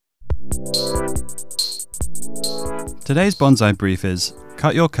Today's bonsai brief is,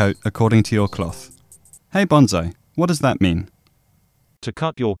 cut your coat according to your cloth. Hey bonsai, what does that mean? To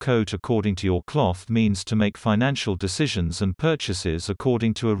cut your coat according to your cloth means to make financial decisions and purchases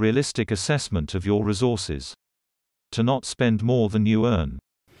according to a realistic assessment of your resources. To not spend more than you earn.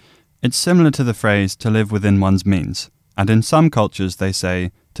 It's similar to the phrase to live within one's means, and in some cultures they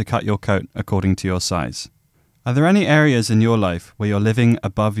say to cut your coat according to your size. Are there any areas in your life where you're living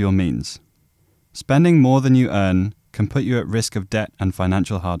above your means? Spending more than you earn can put you at risk of debt and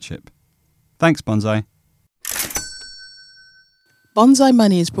financial hardship. Thanks, Bonsai. Bonsai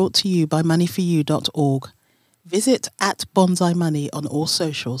Money is brought to you by moneyforyou.org. Visit @BonsaiMoney on all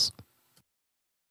socials.